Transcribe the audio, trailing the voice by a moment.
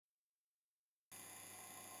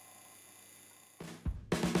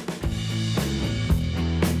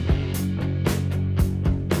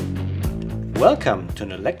Welcome to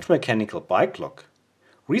an electromechanical bike lock.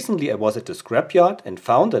 Recently I was at the scrapyard and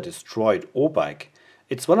found a destroyed oBike.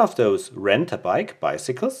 It's one of those rent-a-bike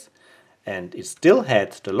bicycles and it still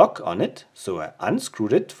had the lock on it, so I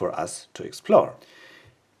unscrewed it for us to explore.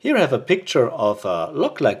 Here I have a picture of a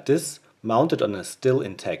lock like this mounted on a still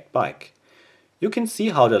intact bike. You can see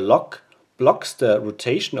how the lock blocks the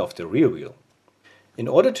rotation of the rear wheel. In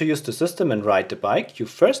order to use the system and ride the bike, you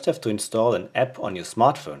first have to install an app on your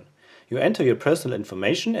smartphone. You enter your personal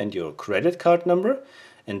information and your credit card number,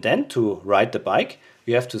 and then to ride the bike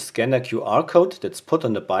you have to scan a QR code that's put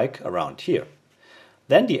on the bike around here.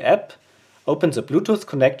 Then the app opens a Bluetooth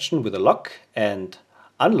connection with a lock and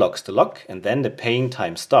unlocks the lock, and then the paying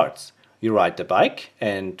time starts. You ride the bike,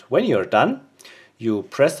 and when you're done you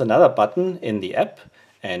press another button in the app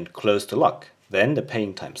and close the lock. Then the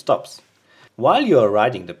paying time stops. While you are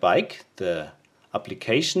riding the bike, the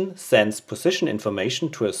application sends position information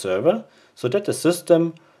to a server so that the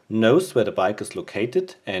system knows where the bike is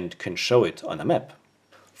located and can show it on a map.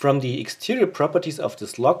 From the exterior properties of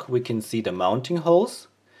this lock we can see the mounting holes,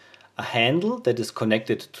 a handle that is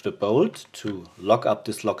connected to the bolt to lock up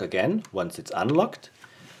this lock again once it's unlocked.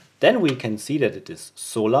 Then we can see that it is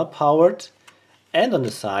solar powered, and on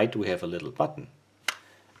the side we have a little button.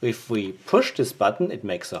 If we push this button it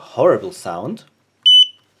makes a horrible sound,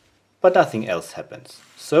 but nothing else happens.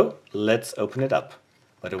 So let's open it up.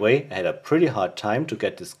 By the way, I had a pretty hard time to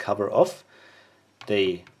get this cover off.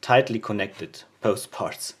 They tightly connected both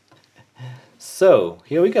parts. So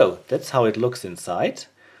here we go. That's how it looks inside.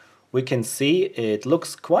 We can see it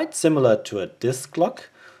looks quite similar to a disc lock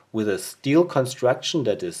with a steel construction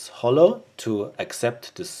that is hollow to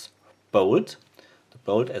accept this bolt. The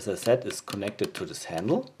bolt, as I said, is connected to this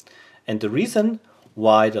handle. And the reason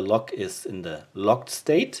why the lock is in the locked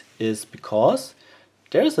state is because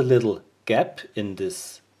there is a little gap in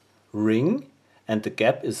this ring, and the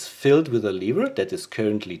gap is filled with a lever that is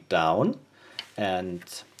currently down,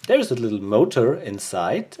 and there is a little motor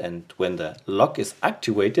inside, and when the lock is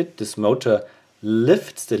activated this motor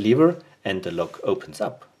lifts the lever and the lock opens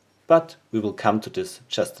up. But we will come to this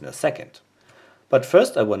just in a second. But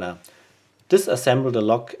first I wanna disassemble the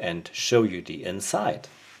lock and show you the inside.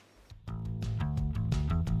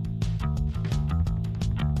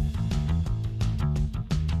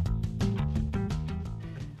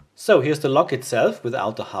 So here's the lock itself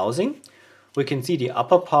without the housing. We can see the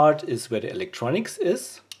upper part is where the electronics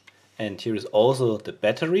is, and here is also the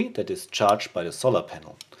battery that is charged by the solar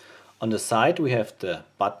panel. On the side we have the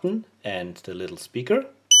button and the little speaker,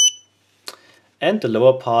 and the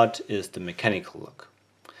lower part is the mechanical lock.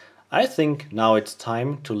 I think now it's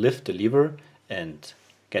time to lift the lever and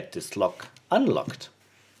get this lock unlocked.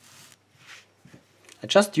 I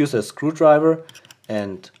just use a screwdriver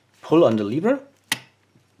and pull on the lever.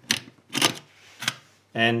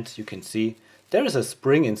 And you can see there is a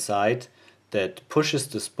spring inside that pushes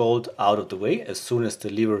this bolt out of the way as soon as the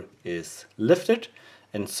lever is lifted,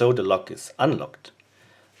 and so the lock is unlocked.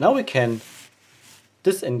 Now we can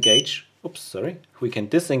disengage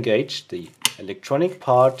the electronic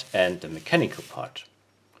part and the mechanical part.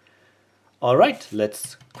 Alright,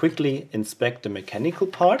 let's quickly inspect the mechanical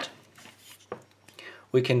part.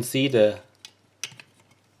 We can see the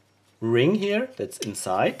ring here that's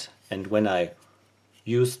inside, and when I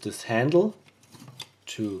use this handle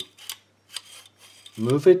to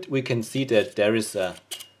move it, we can see that there is a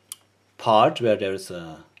part where there is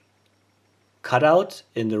a cutout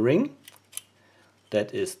in the ring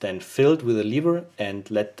that is then filled with a lever and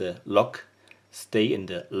let the lock stay in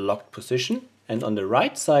the locked position. And on the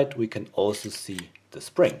right side we can also see the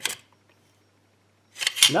spring.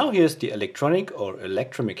 Now here's the electronic or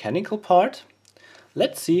electromechanical part.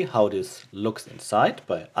 Let's see how this looks inside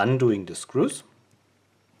by undoing the screws.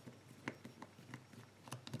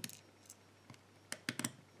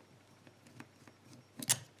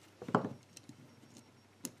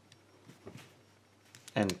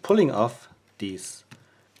 And pulling off these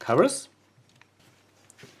covers.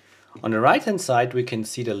 On the right hand side we can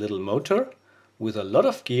see the little motor with a lot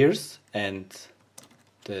of gears and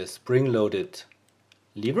the spring-loaded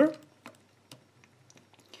lever.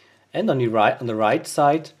 And on the right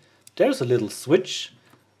side there's a little switch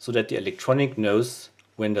so that the electronic knows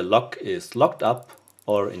when the lock is locked up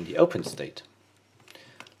or in the open state.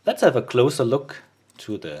 Let's have a closer look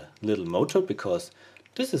to the little motor, because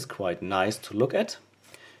this is quite nice to look at.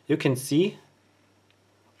 You can see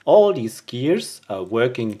all these gears are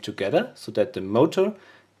working together so that the motor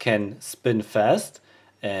can spin fast,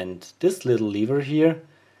 and this little lever here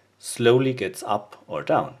slowly gets up or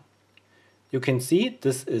down. You can see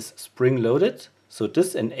this is spring loaded, so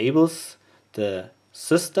this enables the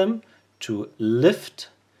system to lift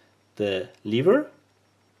the lever,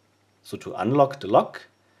 so to unlock the lock,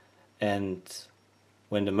 and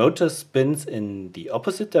when the motor spins in the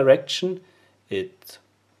opposite direction, it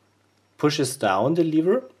pushes down the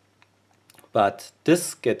lever, but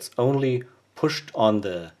this gets only pushed on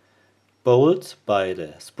the bolt by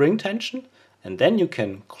the spring tension, and then you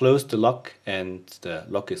can close the lock and the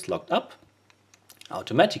lock is locked up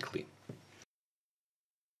automatically.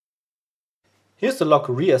 Here's the lock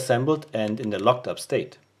reassembled and in the locked up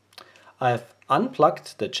state. I've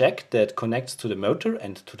unplugged the jack that connects to the motor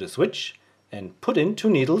and to the switch and put in 2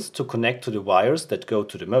 needles to connect to the wires that go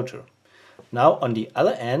to the motor. Now on the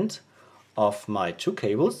other end of my 2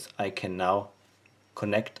 cables I can now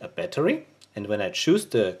connect a battery, and when I choose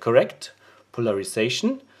the correct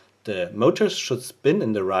polarization, the motor should spin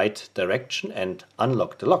in the right direction and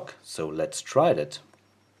unlock the lock. So let's try that.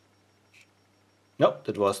 No,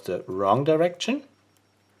 that was the wrong direction.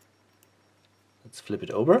 Let's flip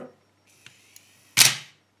it over.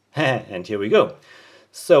 And here we go.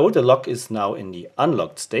 So the lock is now in the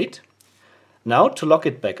unlocked state. Now to lock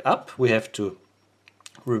it back up, we have to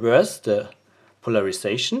reverse the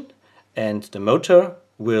polarization, and the motor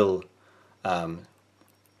will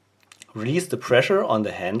release the pressure on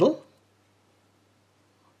the handle,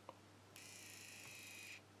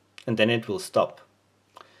 and then it will stop.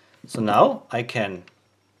 So now I can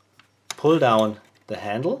pull down the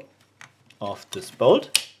handle of this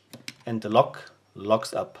bolt and the lock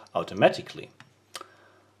locks up automatically.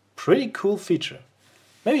 Pretty cool feature.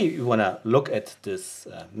 Maybe you want to look at this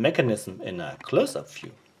mechanism in a close-up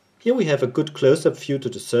view. Here we have a good close-up view to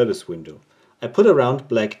the service window. I put around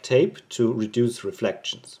black tape to reduce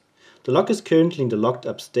reflections. The lock is currently in the locked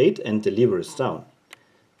up state and the lever is down.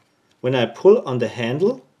 When I pull on the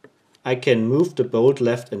handle, I can move the bolt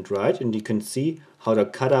left and right, and you can see how the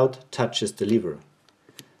cutout touches the lever.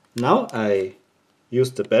 Now I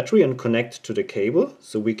use the battery and connect to the cable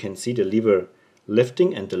so we can see the lever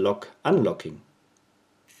lifting and the lock unlocking.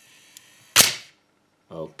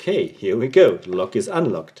 Okay, here we go, the lock is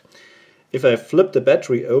unlocked. If I flip the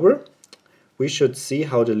battery over, we should see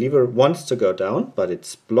how the lever wants to go down, but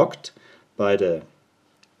it's blocked by the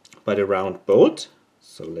round bolt.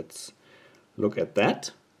 So let's look at that.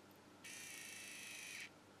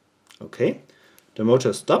 Okay, the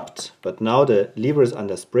motor stopped, but now the lever is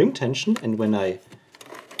under spring tension, and when I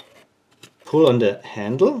pull on the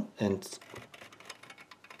handle and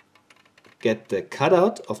get the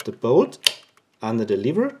cutout of the bolt under the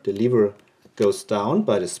lever goes down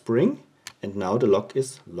by the spring, and now the lock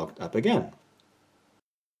is locked up again.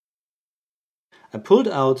 I pulled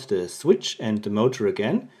out the switch and the motor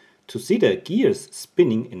again to see the gears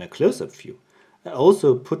spinning in a close-up view. I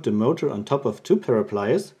also put the motor on top of 2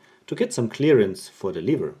 parapliers to get some clearance for the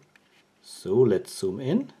lever. So let's zoom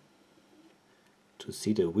in to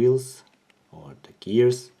see the wheels or the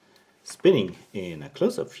gears spinning in a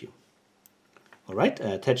close-up view. Alright,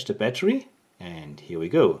 I attached the battery and here we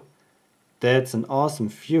go. That's an awesome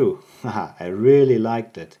view. I really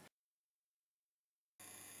liked it.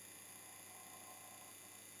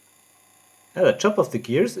 Now the job of the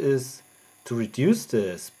gears is to reduce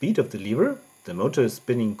the speed of the lever. The motor is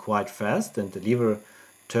spinning quite fast and the lever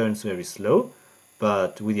turns very slow,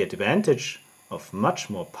 but with the advantage of much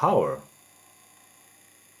more power.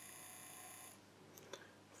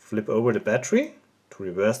 Flip over the battery to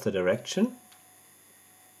reverse the direction.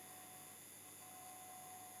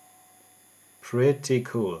 Pretty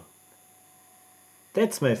cool.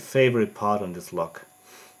 That's my favorite part on this lock.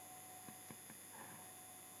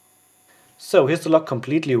 So here's the lock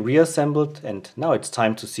completely reassembled, and now it's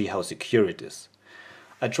time to see how secure it is.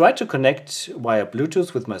 I tried to connect via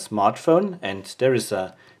Bluetooth with my smartphone, and there is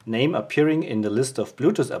a name appearing in the list of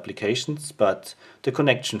Bluetooth applications, but the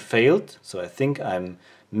connection failed, so I think I'm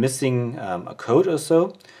missing a code or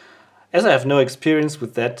so. As I have no experience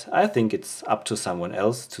with that, I think it's up to someone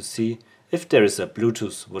else to see if there is a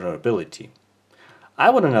Bluetooth vulnerability. I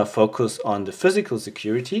want to now focus on the physical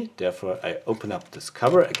security, therefore I open up this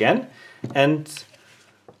cover again, and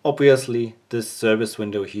obviously this service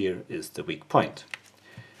window here is the weak point.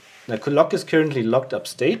 The lock is currently locked up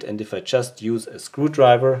state, and if I just use a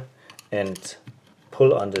screwdriver and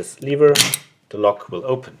pull on this lever, the lock will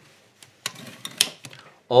open.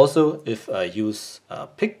 Also, if I use a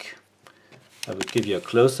pick, I will give you a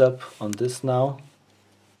close-up on this now,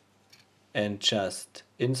 and just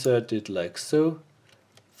insert it like so,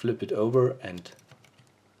 flip it over and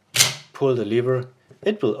pull the lever,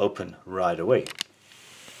 it will open right away.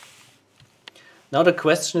 Now the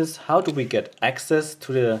question is, how do we get access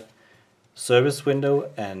to the service window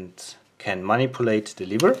and can manipulate the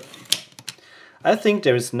lever? I think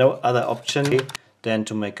there is no other option than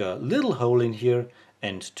to make a little hole in here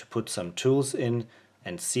and to put some tools in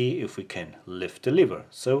and see if we can lift the lever.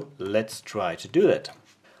 So let's try to do that.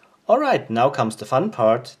 Alright, now comes the fun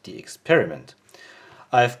part, the experiment.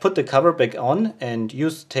 I've put the cover back on and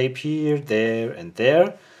used tape here, there and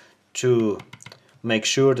there to make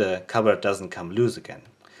sure the cover doesn't come loose again.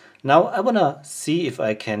 Now I wanna see if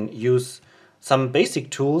I can use some basic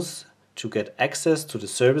tools to get access to the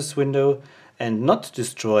service window and not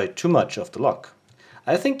destroy too much of the lock.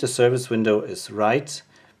 I think the service window is right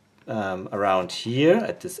around here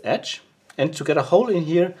at this edge, and to get a hole in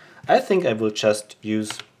here I think I will just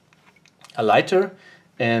use a lighter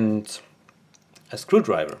and a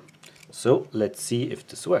screwdriver. So let's see if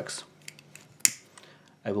this works.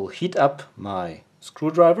 I will heat up my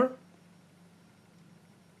screwdriver.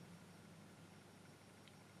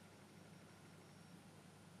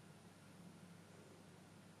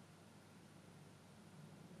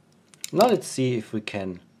 Now let's see if we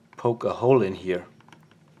can poke a hole in here.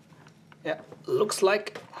 Yeah, looks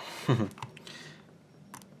like.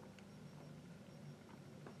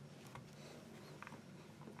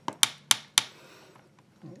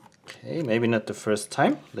 Okay, maybe not the first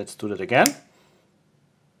time. Let's do that again.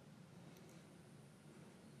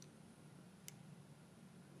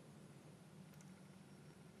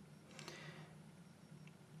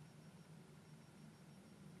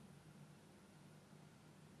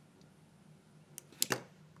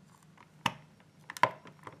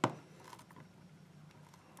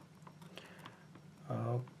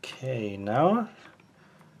 Okay, now I've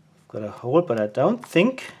got a hole, but I don't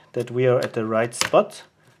think that we are at the right spot.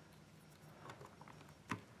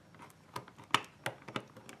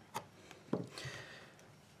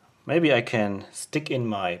 Maybe I can stick in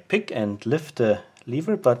my pick and lift the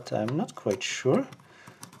lever, but I'm not quite sure.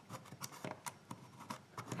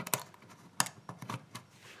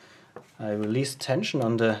 I release tension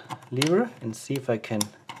on the lever and see if I can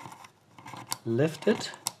lift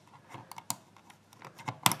it.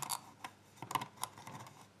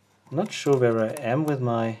 Not sure where I am with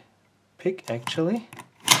my pick actually.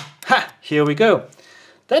 Ha! Here we go!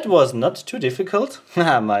 That was not too difficult.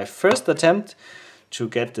 My first attempt to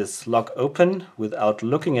get this lock open without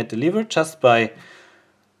looking at the lever, just by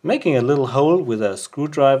making a little hole with a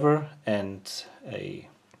screwdriver and a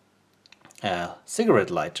cigarette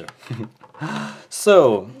lighter.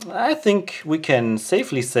 So I think we can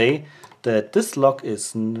safely say that this lock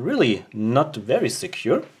is really not very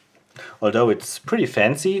secure, although it's pretty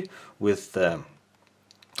fancy with the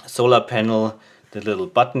solar panel, the little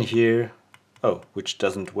button here, which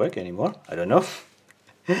doesn't work anymore, I don't know.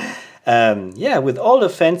 Yeah, with all the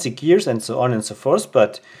fancy gears and so on and so forth,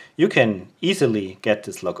 but you can easily get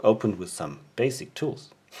this lock open with some basic tools.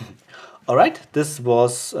 Alright, this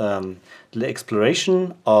was the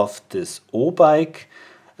exploration of this oBike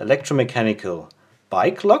electromechanical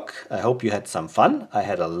bike lock. I hope you had some fun. I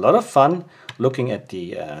had a lot of fun looking at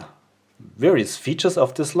the various features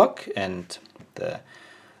of this lock and the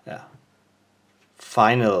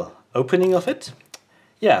final opening of it.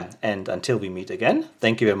 Yeah, and until we meet again,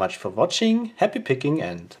 thank you very much for watching, happy picking,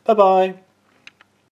 and bye bye!